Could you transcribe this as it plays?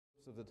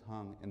of the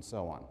tongue, and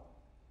so on.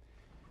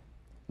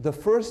 The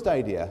first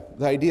idea,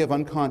 the idea of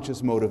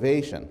unconscious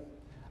motivation,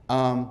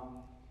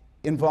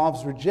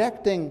 involves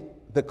rejecting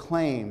the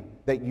claim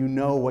that you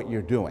know what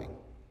you're doing.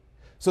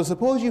 So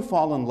suppose you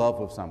fall in love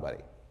with somebody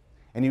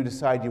and you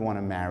decide you want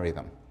to marry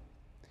them.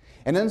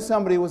 And then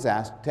somebody was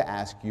asked to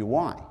ask you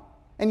why.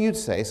 And you'd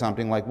say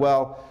something like,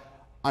 well,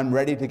 I'm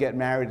ready to get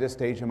married at this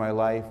stage in my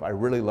life. I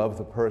really love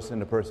the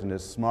person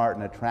is smart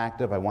and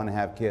attractive. I want to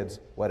have kids,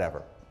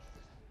 whatever.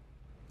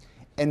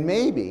 And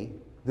maybe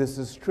this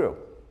is true.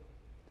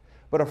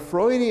 But a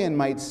Freudian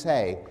might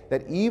say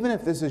that even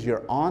if this is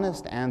your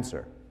honest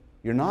answer,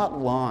 you're not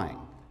lying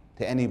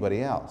to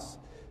anybody else.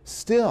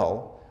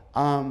 Still,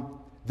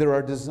 there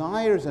are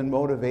desires and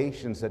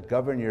motivations that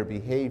govern your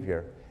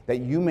behavior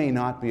that you may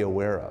not be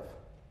aware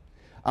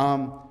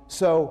of.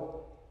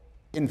 So,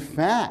 in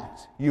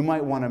fact, you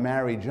might want to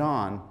marry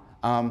John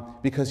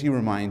because he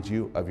reminds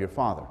you of your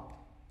father,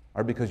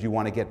 or because you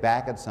want to get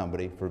back at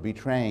somebody for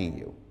betraying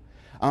you.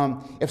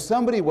 If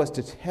somebody was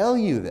to tell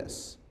you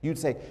this, you'd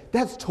say,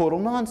 that's total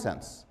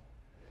nonsense.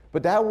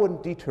 But that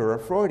wouldn't deter a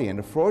Freudian.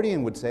 A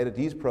Freudian would say that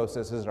these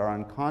processes are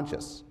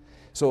unconscious.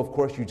 So, of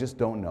course, you just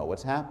don't know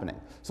what's happening.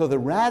 So the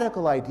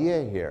radical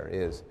idea here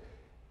is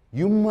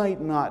you might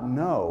not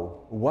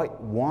know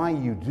why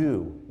you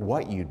do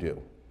what you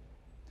do.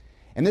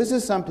 And this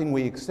is something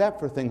we accept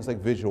for things like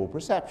visual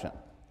perception.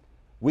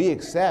 We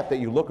accept that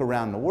you look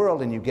around the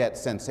world and you get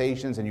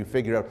sensations and you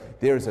figure out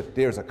there's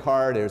a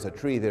car, there's a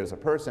tree, there's a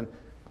person,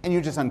 and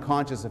you're just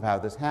unconscious of how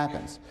this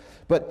happens.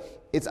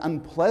 But it's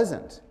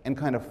unpleasant and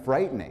kind of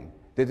frightening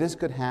that this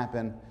could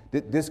happen,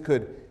 that this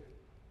could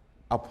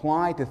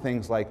apply to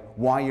things like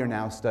why you're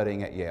now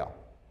studying at Yale,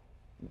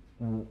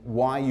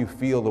 why you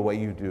feel the way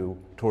you do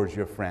towards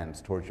your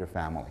friends, towards your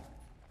family.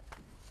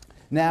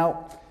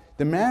 Now,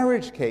 the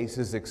marriage case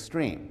is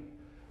extreme,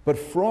 but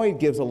Freud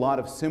gives a lot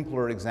of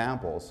simpler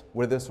examples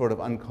where this sort of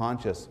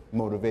unconscious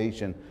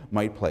motivation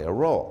might play a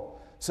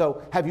role.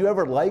 So, have you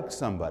ever liked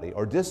somebody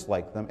or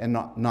disliked them and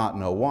not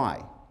know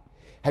why?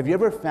 Have you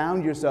ever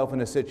found yourself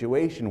in a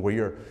situation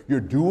where you're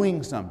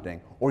doing something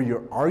or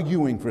you're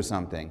arguing for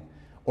something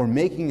or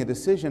making a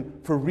decision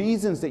for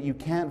reasons that you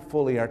can't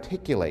fully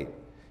articulate?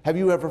 Have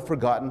you ever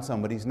forgotten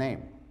somebody's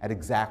name at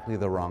exactly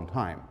the wrong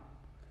time?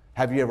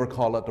 Have you ever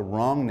called out the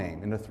wrong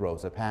name in the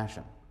throes of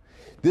passion?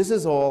 This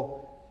is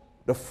all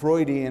the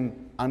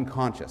Freudian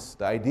unconscious.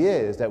 The idea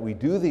is that we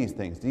do these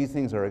things. These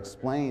things are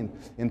explained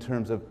in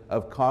terms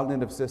of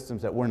cognitive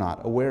systems that we're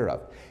not aware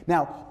of.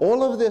 Now,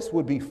 all of this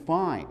would be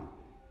fine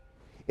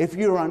if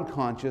your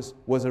unconscious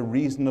was a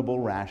reasonable,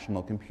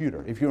 rational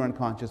computer, if your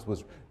unconscious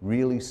was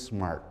really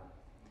smart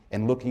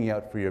and looking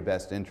out for your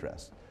best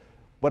interests.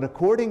 But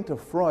according to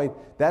Freud,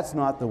 that's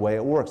not the way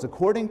it works.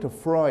 According to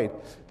Freud,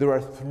 there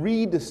are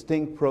three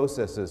distinct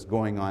processes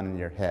going on in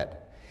your head,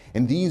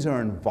 and these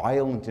are in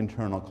violent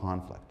internal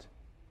conflict.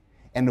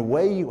 And the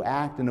way you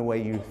act and the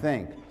way you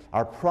think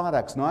are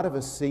products not of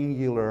a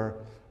singular,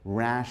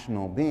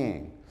 rational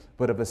being,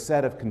 but of a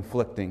set of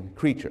conflicting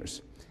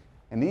creatures.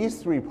 And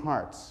these three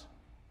parts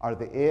are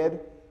the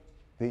id,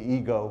 the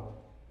ego,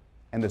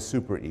 and the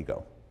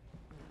superego.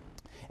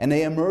 And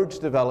they emerge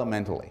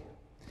developmentally.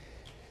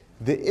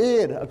 The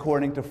id,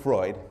 according to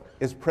Freud,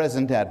 is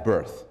present at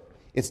birth.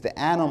 It's the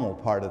animal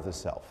part of the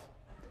self.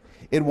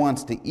 It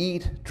wants to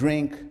eat,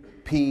 drink,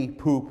 pee,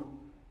 poop,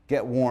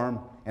 get warm,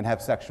 and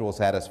have sexual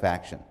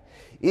satisfaction.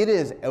 It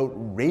is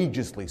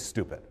outrageously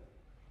stupid.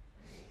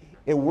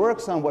 It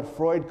works on what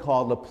Freud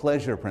called the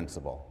pleasure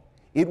principle.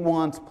 It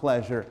wants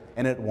pleasure,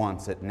 and it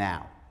wants it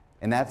now.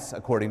 And that's,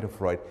 according to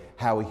Freud,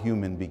 how a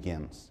human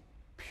begins.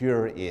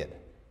 Pure id.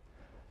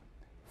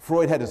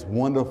 Freud had this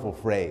wonderful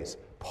phrase,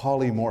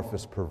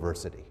 polymorphous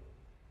perversity,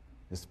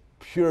 this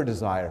pure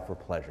desire for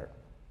pleasure.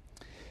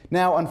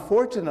 Now,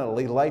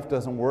 unfortunately, life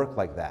doesn't work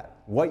like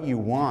that. What you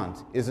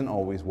want isn't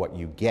always what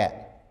you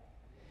get.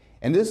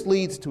 And this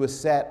leads to a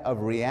set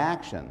of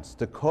reactions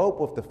to cope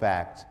with the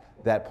fact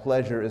that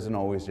pleasure isn't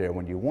always there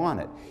when you want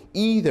it,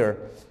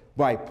 either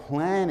by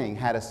planning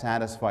how to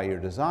satisfy your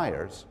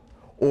desires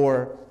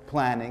or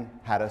planning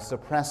how to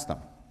suppress them.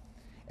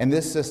 And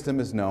this system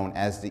is known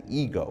as the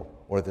ego,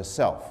 or the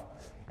self.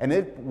 And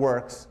it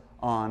works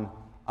on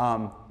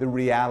the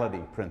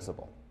reality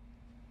principle.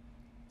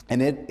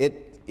 And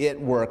it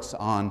works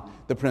on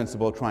the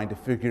principle of trying to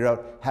figure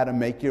out how to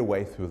make your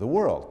way through the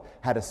world,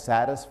 how to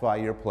satisfy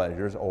your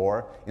pleasures,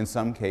 or in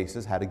some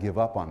cases, how to give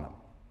up on them.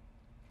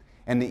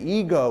 And the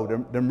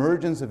ego, the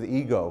emergence of the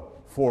ego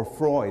for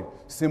Freud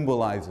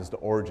symbolizes the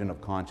origin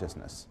of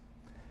consciousness.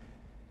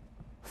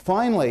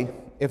 Finally,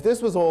 if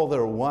this was all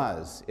there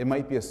was, it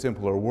might be a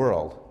simpler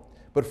world.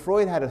 But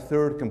Freud had a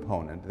third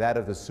component, that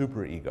of the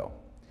superego.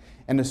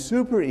 And the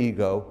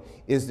superego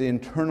is the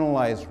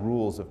internalized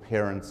rules of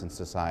parents and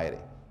society.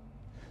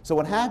 So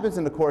what happens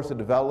in the course of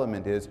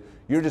development is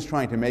you're just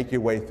trying to make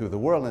your way through the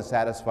world and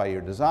satisfy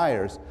your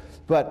desires,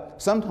 but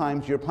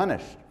sometimes you're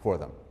punished for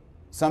them.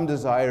 Some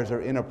desires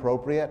are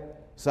inappropriate,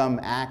 some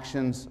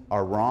actions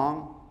are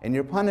wrong, and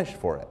you're punished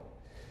for it.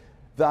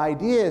 The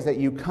idea is that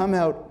you come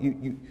out,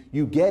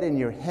 you get in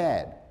your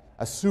head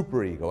a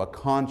superego, a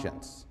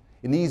conscience.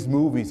 In these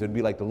movies, it would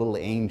be like the little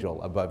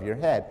angel above your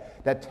head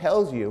that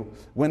tells you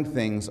when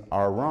things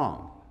are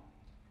wrong.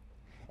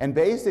 And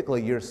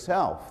basically,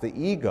 yourself, the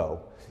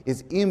ego,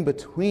 is in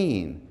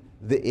between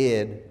the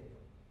id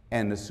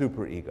and the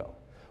superego.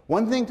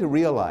 One thing to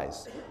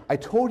realize, I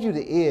told you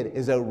the id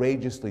is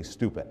outrageously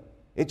stupid.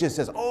 It just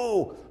says,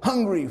 oh,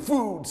 hungry,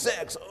 food,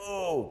 sex,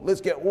 oh,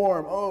 let's get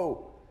warm,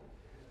 oh.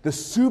 The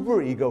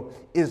superego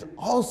is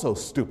also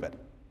stupid.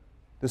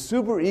 The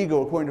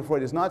superego, according to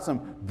Freud, is not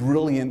some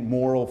brilliant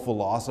moral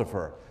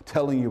philosopher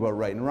telling you about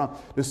right and wrong.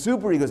 The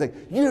superego is like,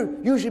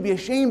 you should be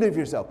ashamed of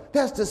yourself.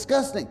 That's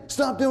disgusting.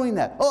 Stop doing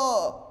that.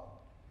 Oh!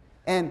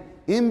 And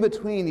in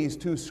between these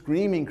two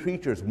screaming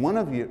creatures, one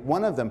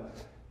of them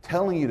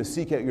telling you to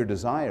seek out your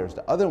desires,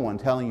 the other one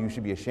telling you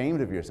should be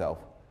ashamed of yourself,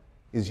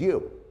 is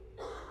you,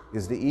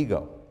 is the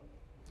ego.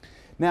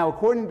 Now,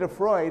 according to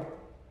Freud,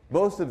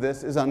 most of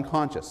this is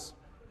unconscious.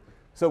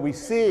 So we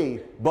see,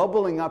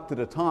 bubbling up to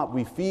the top,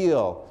 we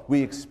feel,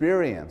 we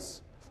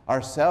experience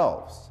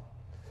ourselves.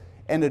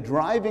 And the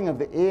driving of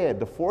the id,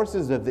 the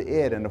forces of the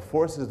id and the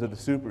forces of the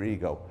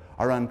superego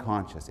are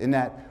unconscious, in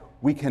that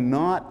we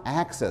cannot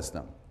access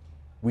them.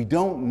 We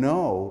don't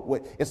know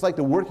what, it's like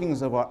the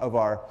workings of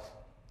our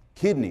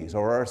kidneys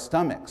or our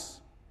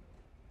stomachs.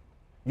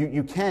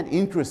 You can't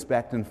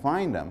introspect and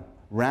find them.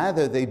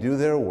 Rather, they do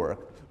their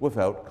work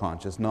without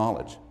conscious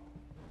knowledge.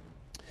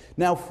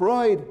 Now,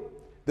 Freud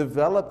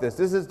developed this.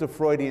 This is the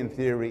Freudian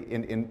theory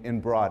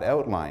in broad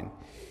outline.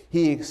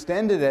 He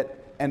extended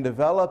it and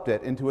developed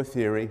it into a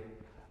theory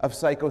of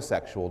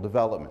psychosexual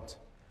development.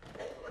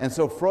 And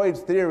so Freud's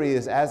theory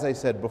is, as I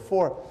said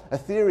before, a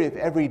theory of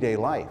everyday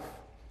life,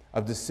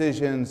 of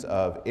decisions,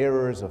 of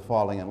errors, of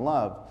falling in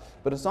love,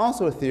 but it's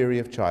also a theory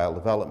of child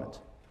development.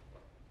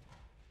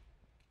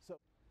 So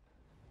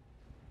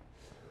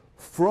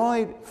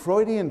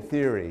Freudian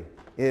theory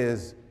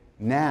is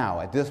now,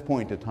 at this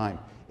point in time,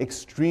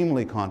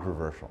 extremely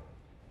controversial.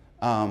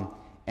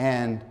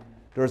 And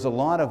there's a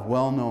lot of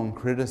well-known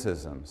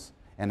criticisms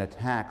and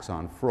attacks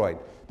on Freud.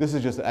 This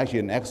is just actually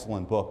an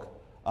excellent book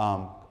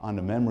on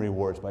the memory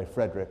wars by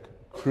Frederick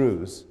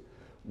Crews,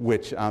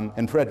 which,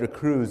 and Frederick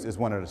Crews is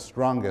one of the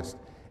strongest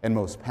and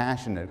most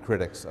passionate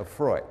critics of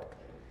Freud.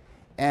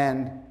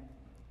 And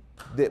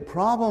the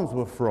problems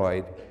with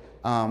Freud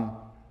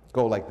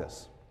go like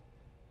this.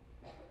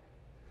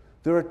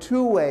 There are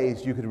two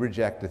ways you could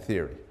reject a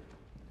theory.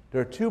 There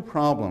are two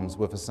problems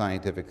with a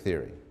scientific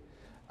theory.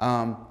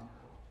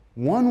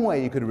 One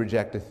way you could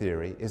reject a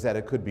theory is that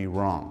it could be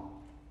wrong.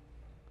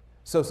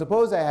 So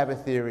suppose I have a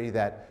theory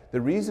that the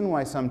reason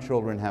why some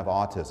children have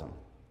autism,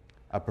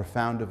 a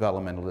profound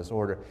developmental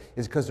disorder,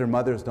 is because their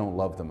mothers don't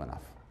love them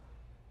enough.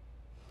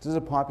 This is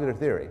a popular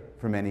theory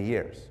for many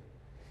years.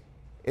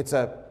 It's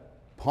a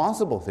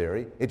possible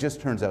theory, it just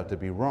turns out to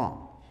be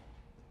wrong.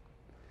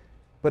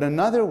 But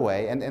another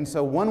way, and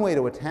so one way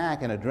to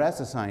attack and address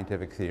a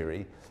scientific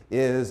theory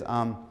is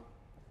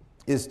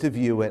to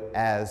view it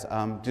as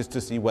just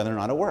to see whether or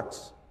not it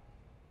works.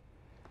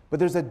 But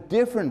there's a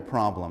different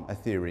problem a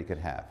theory could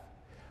have.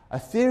 A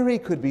theory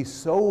could be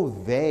so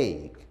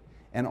vague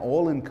and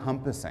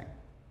all-encompassing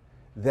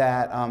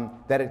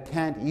that it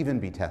can't even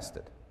be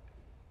tested.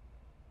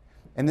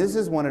 And this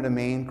is one of the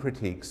main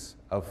critiques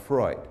of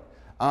Freud.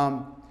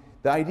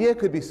 The idea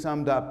could be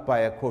summed up by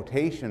a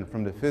quotation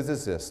from the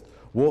physicist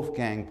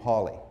Wolfgang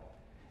Pauli.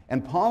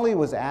 And Pauli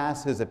was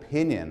asked his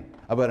opinion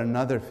about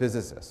another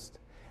physicist.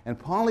 And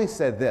Pauli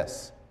said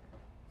this: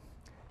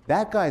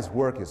 that guy's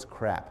work is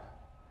crap.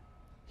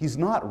 He's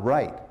not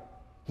right.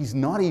 He's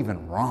not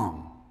even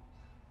wrong.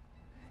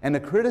 And the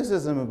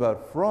criticism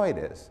about Freud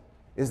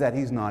is that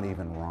he's not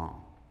even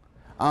wrong.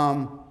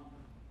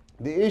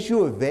 The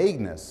issue of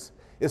vagueness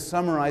is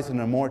summarized in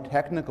a more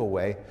technical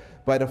way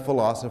by the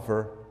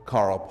philosopher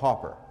Karl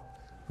Popper,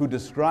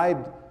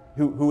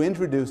 who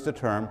introduced the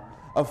term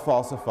of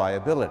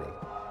falsifiability.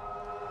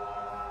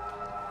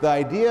 The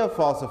idea of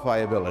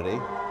falsifiability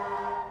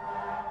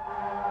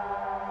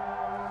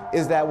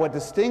is that what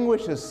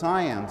distinguishes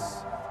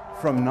science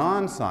from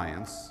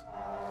non-science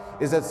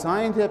is that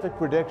scientific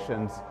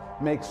predictions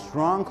make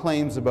strong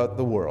claims about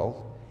the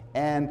world,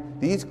 and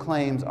these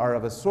claims are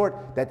of a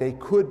sort that they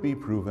could be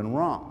proven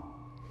wrong.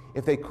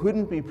 If they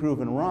couldn't be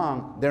proven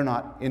wrong, they're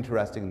not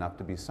interesting enough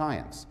to be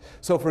science.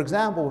 So, for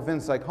example,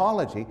 within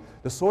psychology,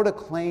 the sort of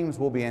claims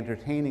we'll be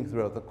entertaining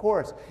throughout the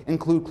course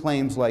include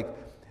claims like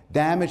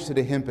damage to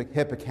the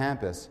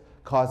hippocampus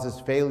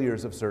causes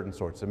failures of certain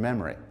sorts of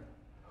memory.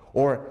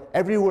 Or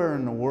everywhere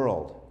in the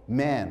world,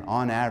 men,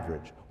 on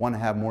average, want to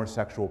have more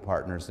sexual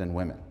partners than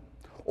women.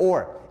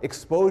 Or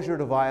exposure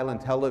to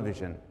violent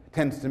television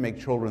tends to make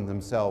children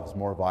themselves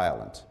more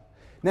violent.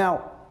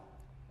 Now,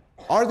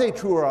 are they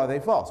true or are they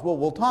false? Well,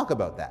 we'll talk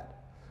about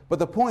that. But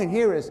the point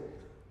here is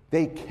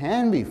they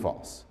can be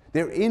false.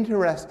 They're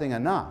interesting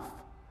enough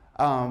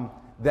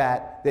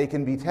that they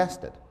can be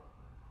tested.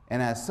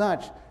 And as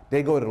such,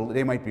 they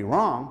might be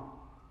wrong,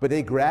 but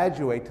they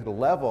graduate to the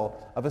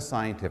level of a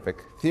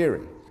scientific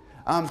theory.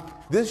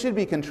 This should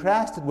be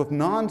contrasted with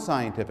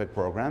non-scientific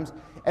programs,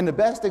 and the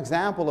best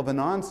example of a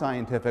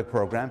non-scientific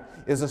program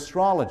is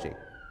astrology.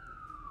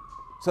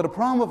 So the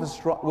problem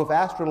with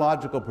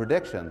astrological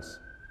predictions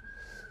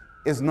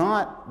is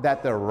not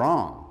that they're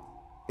wrong,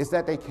 it's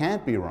that they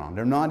can't be wrong.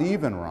 They're not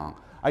even wrong.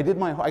 I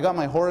got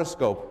my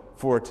horoscope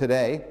for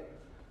today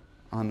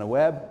on the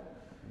web.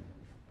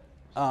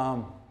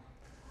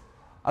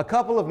 A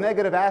couple of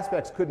negative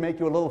aspects could make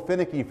you a little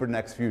finicky for the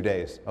next few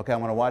days. Okay, I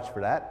want to watch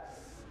for that.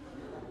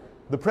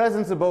 The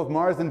presence of both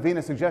Mars and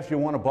Venus suggests you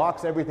want to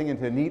box everything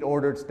into a neat,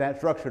 ordered,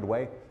 structured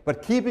way,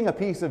 but keeping a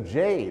piece of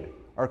jade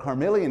or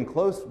carnelian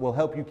close will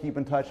help you keep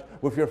in touch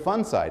with your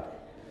fun side.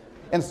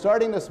 And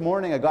starting this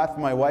morning, I got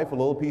for my wife a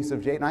little piece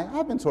of jade, and I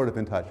have been sort of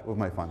in touch with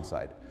my fun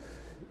side.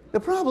 The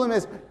problem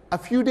is, a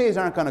few days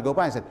aren't going to go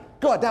by. I said,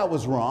 God, that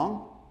was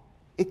wrong.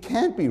 It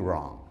can't be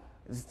wrong.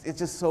 It's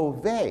just so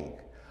vague.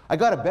 I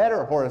got a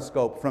better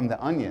horoscope from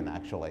The Onion,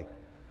 actually.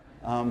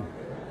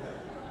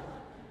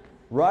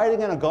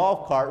 Riding in a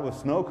golf cart with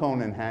snow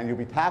cone in hand, you'll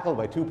be tackled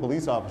by 2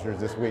 police officers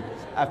this week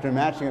after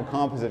matching a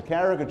composite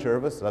caricature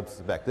of a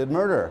suspected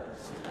murderer.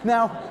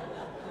 Now,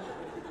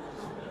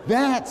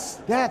 that's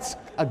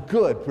a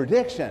good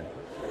prediction,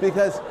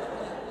 because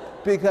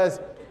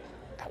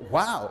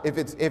wow, if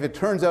it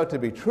turns out to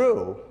be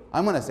true,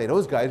 I'm going to say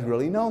those guys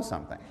really know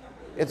something.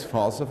 It's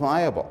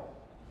falsifiable.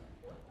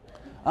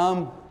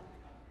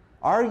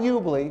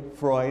 Arguably,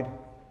 Freud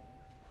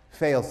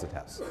fails the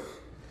test,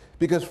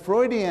 because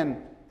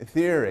Freudian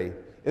theory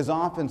is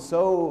often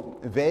so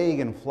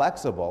vague and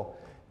flexible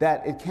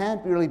that it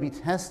can't really be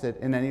tested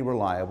in any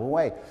reliable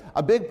way.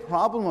 A big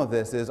problem of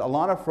this is a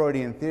lot of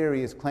Freudian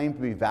theory is claimed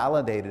to be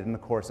validated in the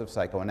course of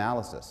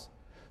psychoanalysis.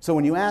 So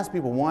when you ask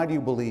people, why do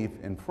you believe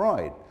in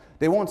Freud?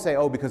 They won't say,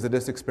 oh, because of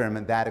this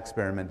experiment,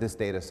 this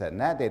data set,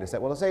 and that data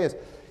set. What they'll say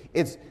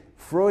is,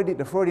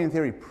 the Freudian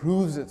theory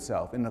proves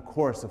itself in the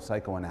course of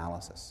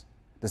psychoanalysis,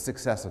 the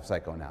success of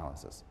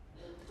psychoanalysis.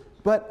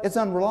 But it's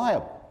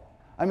unreliable.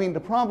 I mean,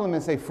 the problem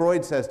is, say,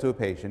 Freud says to a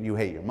patient, you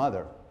hate your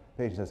mother.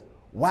 The patient says,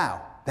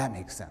 wow, that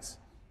makes sense.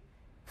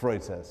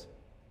 Freud says,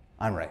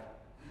 I'm right.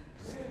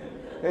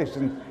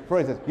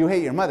 Freud says, you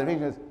hate your mother. The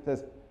patient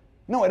says,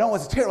 no, I don't.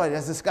 It's terrible.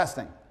 That's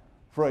disgusting.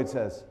 Freud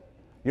says,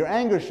 your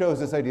anger shows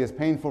this idea is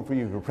painful for you.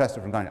 You've repressed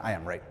it from God. I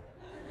am right.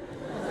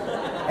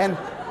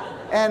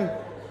 and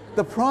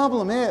the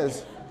problem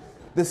is,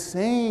 the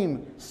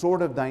same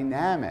sort of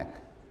dynamic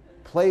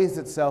plays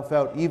itself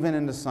out even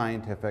in the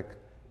scientific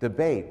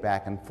debate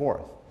back and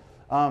forth.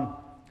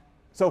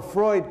 So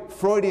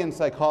Freudian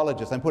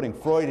psychologists, I'm putting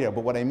Freud here,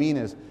 but what I mean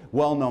is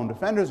well-known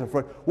defenders of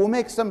Freud, will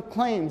make some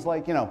claims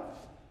like,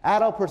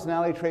 adult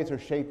personality traits are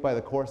shaped by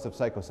the course of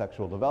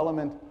psychosexual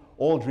development,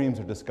 all dreams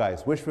are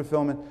disguised wish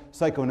fulfillment,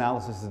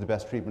 psychoanalysis is the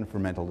best treatment for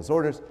mental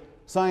disorders.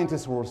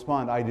 Scientists will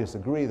respond, I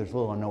disagree, there's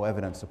little or no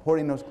evidence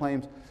supporting those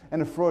claims, and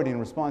the Freudian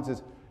response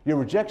is, your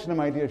rejection of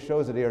my ideas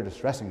shows that they are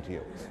distressing to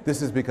you.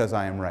 This is because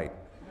I am right.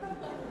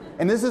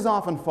 And this is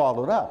often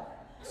followed up.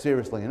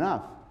 Seriously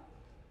enough,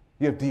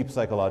 you have deep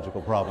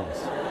psychological problems.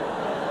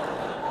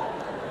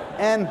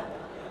 And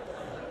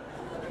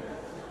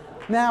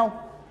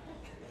now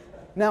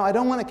I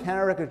don't want to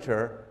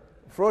caricature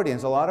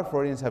Freudians. A lot of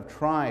Freudians have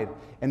tried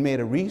and made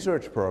a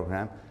research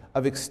program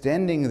of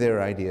extending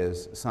their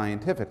ideas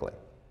scientifically,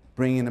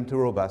 bringing them to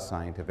robust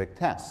scientific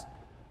tests.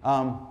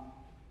 But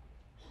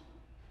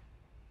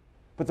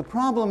the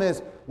problem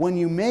is, when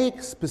you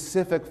make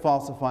specific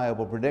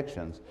falsifiable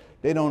predictions,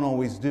 they don't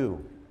always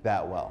do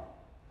that well.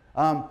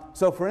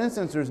 So for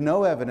instance, there's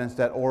no evidence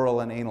that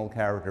oral and anal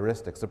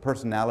characteristics, the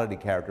personality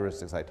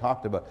characteristics I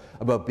talked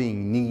about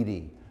being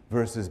needy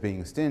versus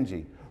being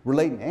stingy,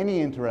 relate in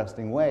any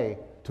interesting way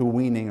to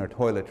weaning or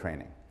toilet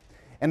training.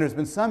 And there's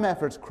been some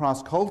efforts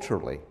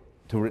cross-culturally,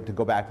 to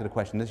go back to the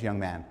question this young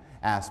man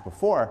asked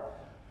before,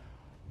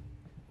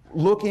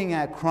 looking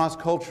at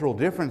cross-cultural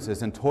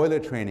differences in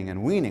toilet training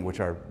and weaning, which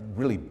are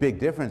really big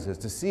differences,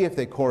 to see if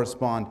they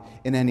correspond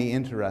in any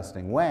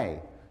interesting way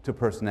to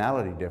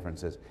personality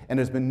differences, and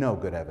there's been no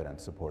good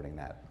evidence supporting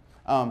that.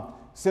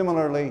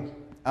 Similarly,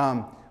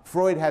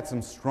 Freud had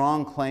some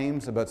strong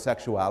claims about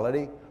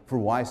sexuality for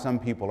why some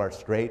people are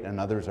straight and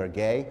others are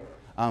gay.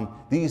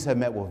 These have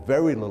met with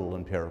very little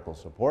empirical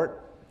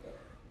support.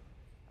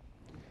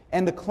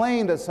 And the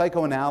claim that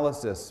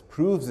psychoanalysis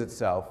proves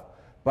itself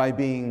by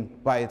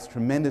its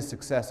tremendous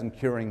success in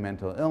curing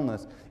mental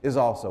illness is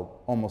also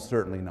almost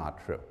certainly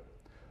not true.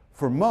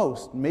 For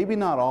most, maybe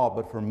not all,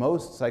 but for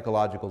most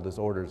psychological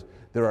disorders,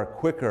 there are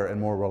quicker and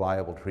more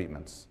reliable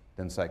treatments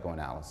than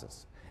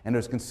psychoanalysis. And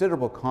there's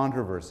considerable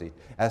controversy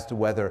as to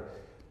whether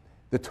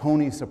the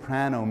Tony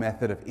Soprano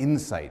method of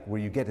insight, where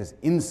you get this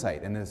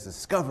insight and this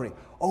discovery,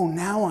 oh,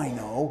 now I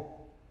know,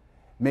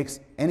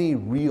 makes any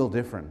real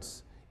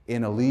difference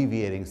in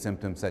alleviating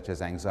symptoms such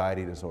as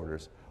anxiety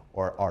disorders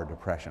or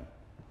depression.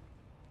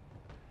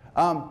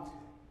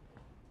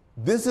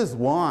 This is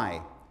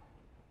why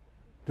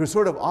there's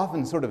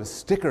often a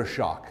sticker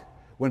shock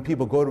when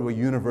people go to a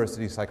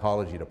university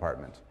psychology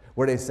department,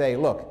 where they say,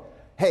 look,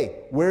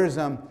 hey,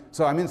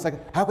 so I'm in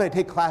how can I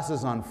take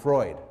classes on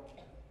Freud?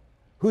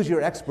 Who's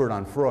your expert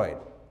on Freud?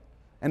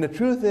 And the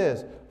truth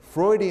is,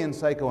 Freudian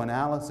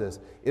psychoanalysis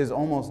is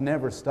almost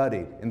never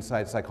studied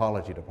inside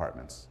psychology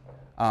departments.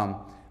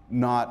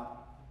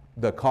 Not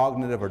the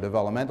cognitive or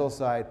developmental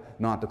side,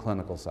 not the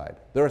clinical side.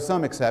 There are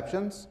some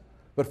exceptions,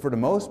 but for the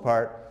most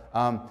part,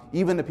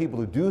 even the people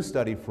who do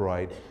study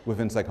Freud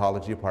within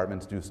psychology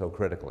departments do so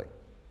critically.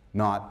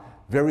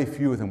 Very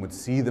few of them would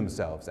see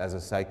themselves as a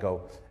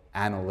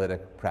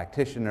psychoanalytic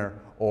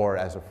practitioner or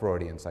as a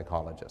Freudian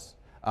psychologist.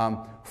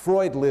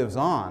 Freud lives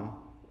on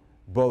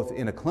both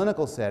in a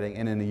clinical setting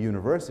and in a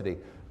university,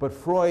 but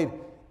Freud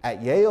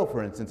at Yale,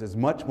 for instance, is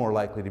much more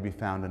likely to be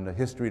found in the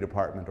history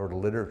department or the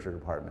literature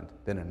department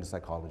than in the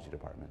psychology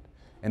department.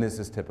 And this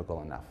is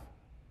typical enough.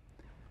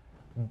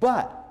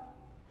 But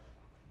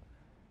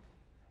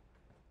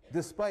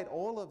despite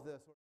all of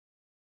this,